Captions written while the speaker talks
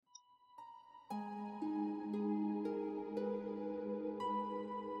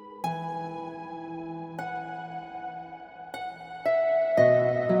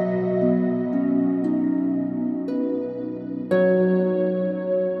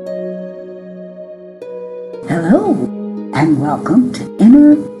Hello, and welcome to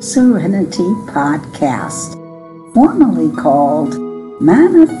Inner Serenity Podcast, formerly called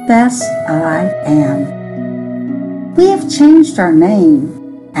Manifest I Am. We have changed our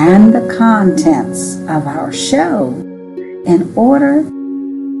name and the contents of our show in order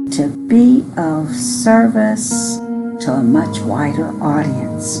to be of service to a much wider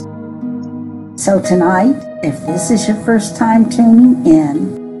audience. So tonight, if this is your first time tuning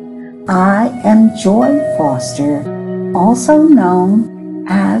in, I am Joy Foster, also known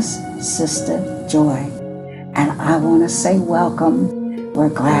as Sista Joy, and I want to say welcome. We're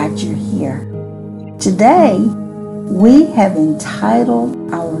glad you're here. Today, we have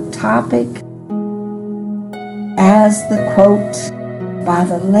entitled our topic as the quote by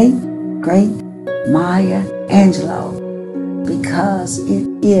the late, great Maya Angelou, because it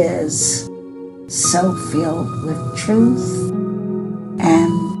is so filled with truth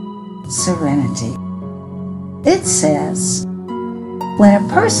and serenity. It says, when a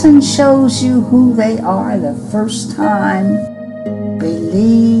person shows you who they are the first time,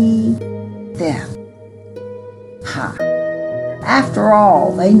 believe them. After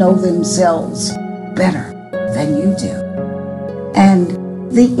all, they know themselves better than you do.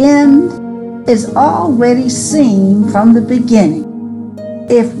 And the end is already seen from the beginning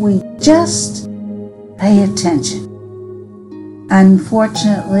if we just pay attention.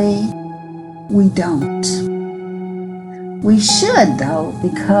 Unfortunately, we don't. We should, though,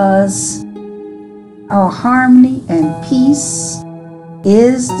 because our harmony and peace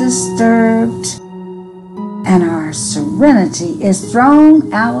is disturbed and our serenity is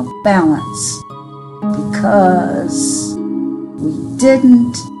thrown out of balance because we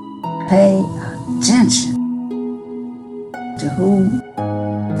didn't pay attention to who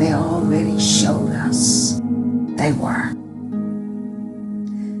they already showed us they were.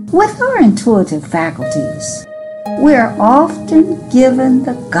 With our intuitive faculties, we are often given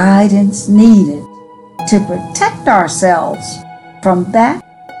the guidance needed to protect ourselves from that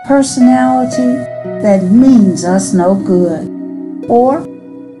personality that means us no good or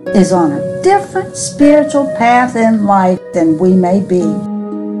is on a different spiritual path in life than we may be.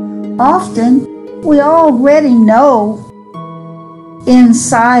 Often, we already know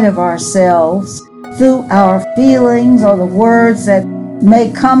inside of ourselves through our feelings or the words that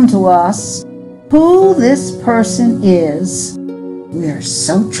may come to us who this person is we are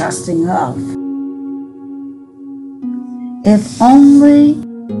so trusting of. If only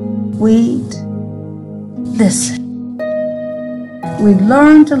we'd listen, we'd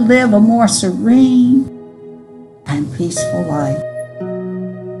learn to live a more serene and peaceful life.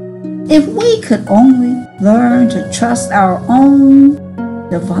 If we could only learn to trust our own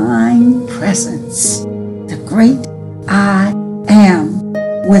divine presence, the great I am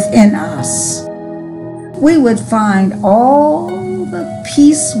within us, we would find all the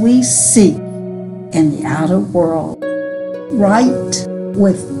peace we seek in the outer world right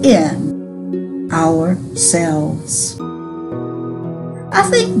within ourselves. I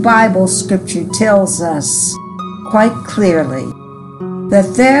think Bible scripture tells us quite clearly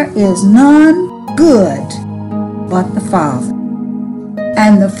that there is none good but the Father,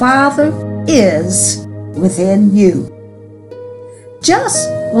 and the Father is within you. Just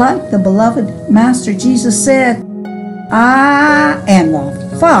like the beloved Master Jesus said, I and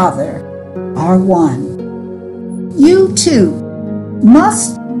the Father are one. You too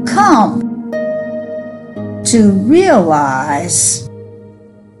must come to realize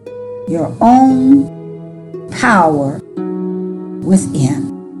your own power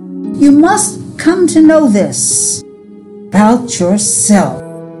within. You must come to know this about yourself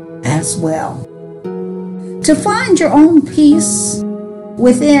as well. To find your own peace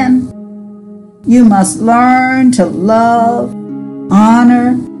within, you must learn to love,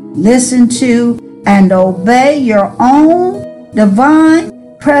 honor, listen to, and obey your own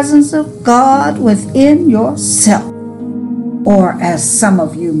divine presence of God within yourself. Or as some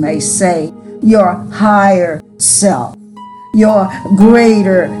of you may say, your higher self, your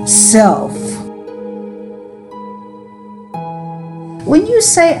greater self. When you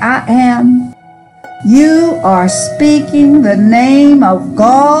say I am, you are speaking the name of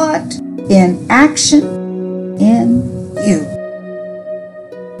God in action in you.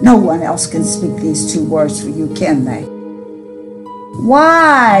 No one else can speak these two words for you, can they?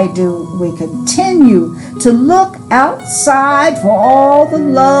 Why do we continue to look outside for all the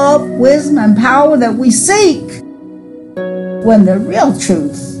love, wisdom, and power that we seek when the real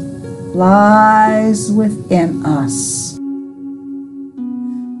truth lies within us?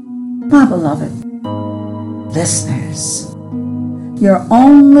 My beloved listeners, your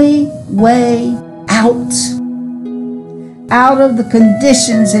only way out out of the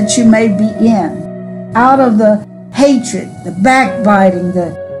conditions that you may be in, out of the hatred, the backbiting,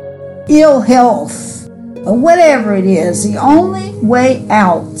 the ill health, or whatever it is. The only way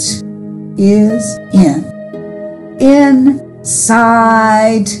out is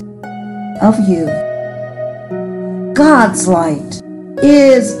inside of you. God's light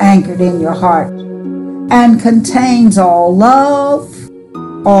is anchored in your heart and contains all love,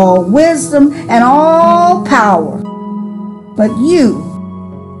 all wisdom, and all power. But you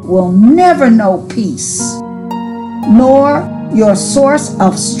will never know peace, nor your source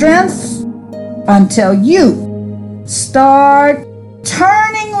of strength, until you start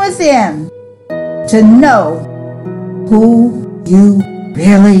turning within to know who you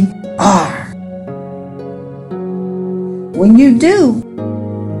really are. When you do,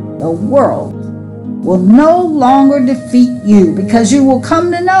 the world will no longer defeat you, because you will come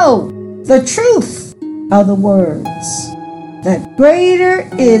to know the truth of the words, that greater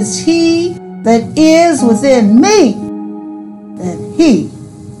is He that is within me than he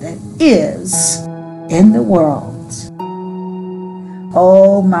that is in the world.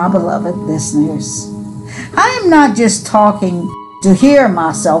 Oh, my beloved listeners, I am not just talking to hear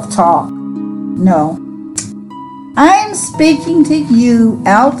myself talk. No, I am speaking to you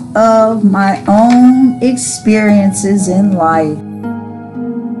out of my own experiences in life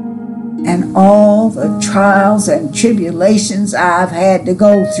and all the trials and tribulations I've had to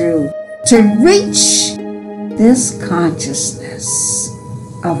go through to reach this consciousness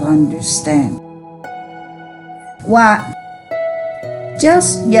of understanding. Why,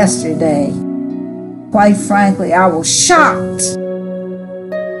 just yesterday, quite frankly, I was shocked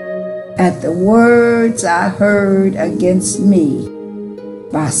at the words I heard against me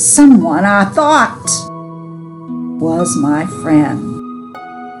by someone I thought was my friend.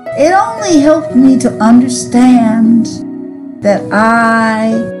 It only helped me to understand that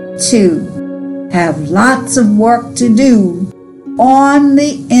I, too, have lots of work to do on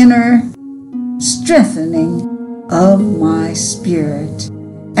the inner strengthening of my spirit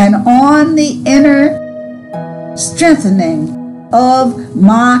and on the inner strengthening of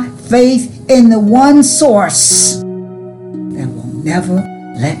my faith in the one source that will never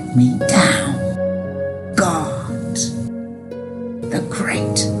let me down. God, the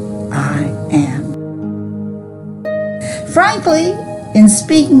great I am. Frankly, in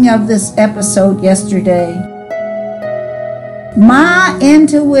speaking of this episode yesterday, my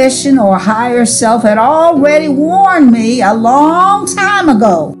intuition or higher self had already warned me a long time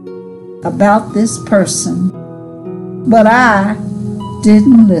ago about this person, but I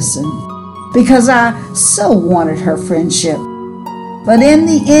didn't listen because I so wanted her friendship. But in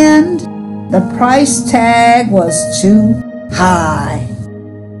the end, the price tag was too high.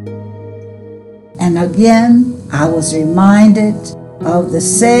 And again, I was reminded of the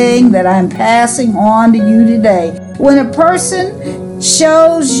saying that I'm passing on to you today. When a person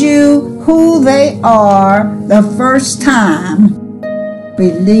shows you who they are the first time,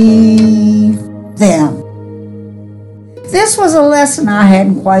 believe them. This was a lesson I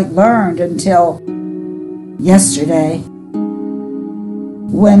hadn't quite learned until yesterday,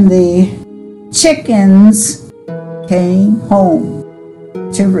 when the chickens came home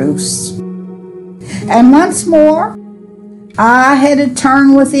to roost. And once more, I had to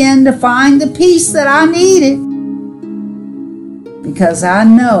turn within to find the peace that I needed, because I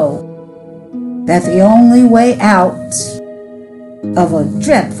know that the only way out of a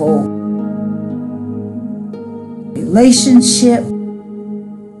dreadful relationship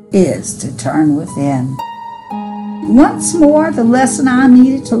is to turn within. Once more, the lesson I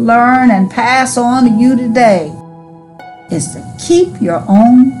needed to learn and pass on to you today is to keep your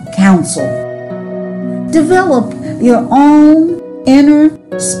own counsel. Develop your own inner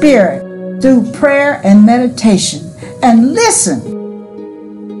spirit through prayer and meditation, and listen,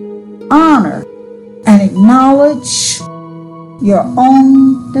 honor, and acknowledge your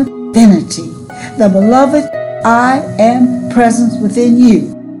own divinity, the beloved I am present within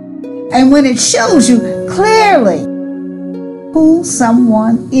you. And when it shows you clearly who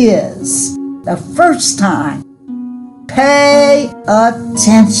someone is the first time, pay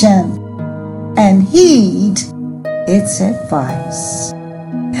attention and heed its advice.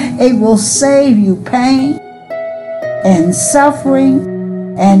 It will save you pain and suffering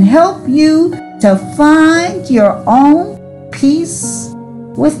and help you to find your own peace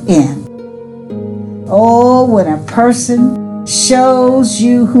within. Oh, when a person shows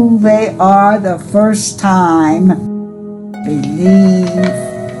you who they are the first time, believe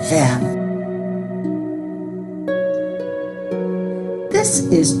them. This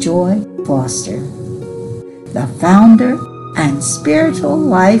is Joy Foster, the founder and spiritual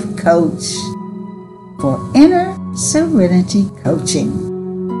life coach for Inner Serenity Coaching.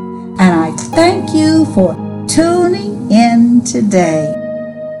 And I thank you for tuning in today.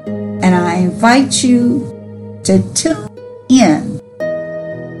 And I invite you to tune in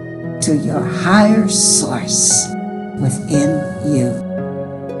to your higher source within you.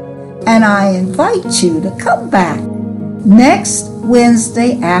 And I invite you to come back next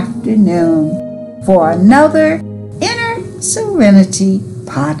Wednesday afternoon for another Inner Serenity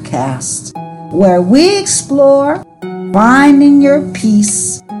podcast, where we explore finding your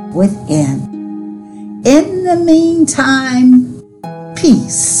peace within. In the meantime,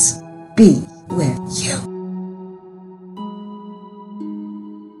 peace be with you.